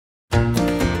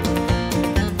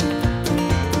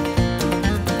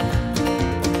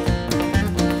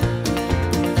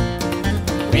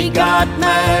We got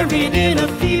married in a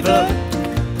fever,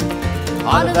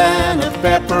 hotter than a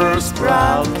pepper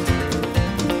sprout.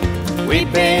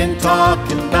 We've been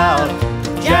talking about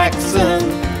Jackson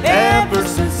ever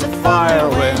since the fire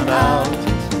went out.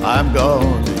 I'm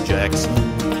going to Jackson,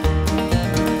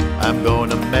 I'm going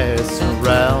to mess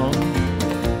around.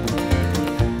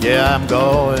 Yeah, I'm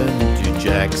going to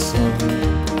Jackson,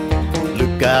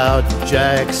 look out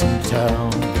Jackson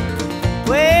town.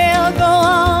 Well, go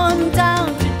on down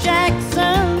to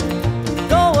Jackson,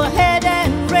 go ahead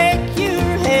and wreck your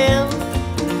health.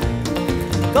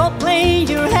 Go play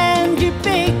your hand, you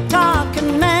big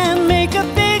talking man, make a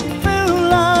big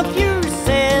fool of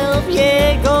yourself.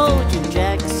 Yeah, go to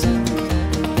Jackson,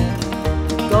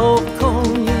 go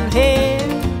comb your hair.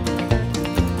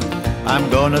 I'm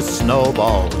gonna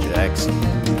snowball Jackson.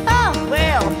 Oh,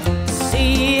 well,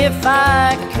 see if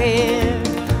I care.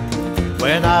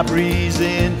 When I breeze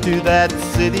into that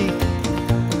city,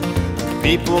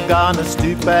 people gonna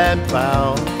stoop and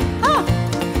bow.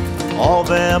 All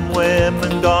them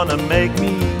women gonna make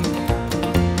me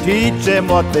teach them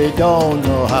what they don't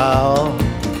know how.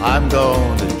 I'm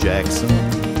going to Jackson,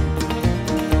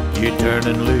 you turn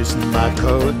and loosen my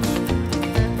coat,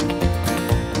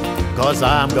 'cause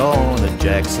I'm going to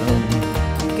Jackson.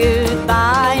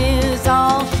 Goodbye is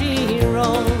all she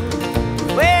wrote.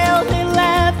 Well, he'll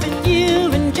laugh at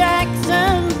you in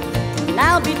Jackson, and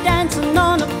I'll be dancing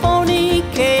on a pony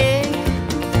cake.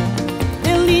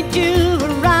 He'll lead you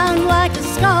around like a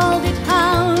scalded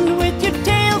hound with your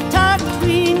tail tucked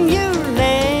between your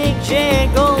legs. Yeah,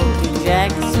 go to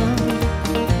Jackson,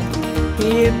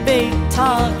 you big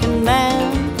talking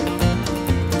man,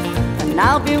 and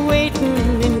I'll be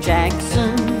waiting in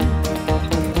Jackson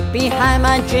behind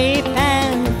my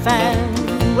J-Pan fan.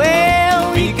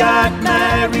 Well, we got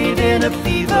married in a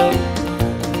fever,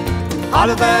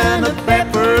 hotter than a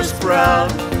pepper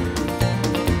sprout.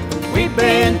 We've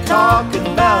been talking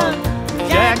about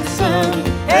Jackson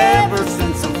ever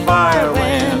since the fire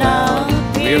went out.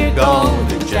 We're going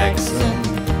to Jackson,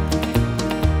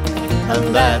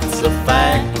 and that's a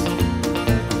fact.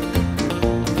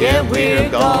 Yeah, we're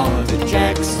going to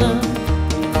Jackson,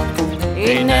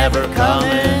 ain't never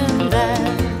coming back.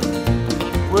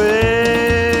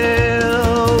 Well,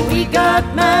 we got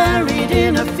married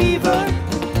in a fever,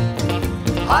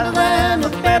 hotter than a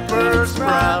pepper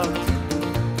sprout.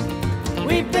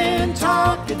 We've been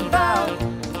talking about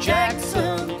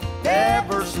Jackson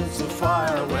ever since the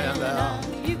fire went out.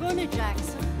 You going to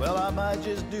Jackson? Well, I might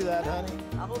just do that, honey.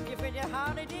 I hope you get your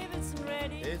Harley Davidson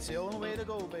ready. It's the only way to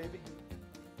go, baby.